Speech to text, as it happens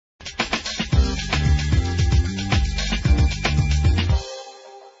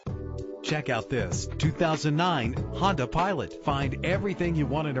Check out this 2009 Honda Pilot. Find everything you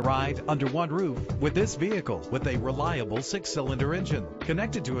want in a ride under one roof with this vehicle, with a reliable 6-cylinder engine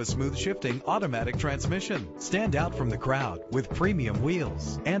connected to a smooth shifting automatic transmission. Stand out from the crowd with premium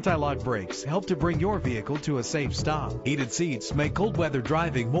wheels. Anti-lock brakes help to bring your vehicle to a safe stop. Heated seats make cold weather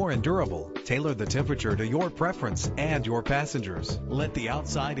driving more endurable. Tailor the temperature to your preference and your passengers. Let the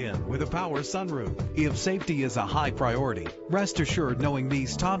outside in with a power sunroof. If safety is a high priority, rest assured knowing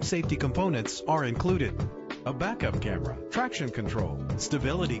these top safety components are included: a backup camera, traction control,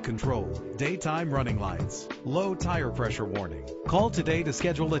 stability control, daytime running lights, low tire pressure warning. Call today to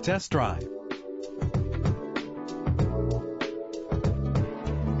schedule a test drive.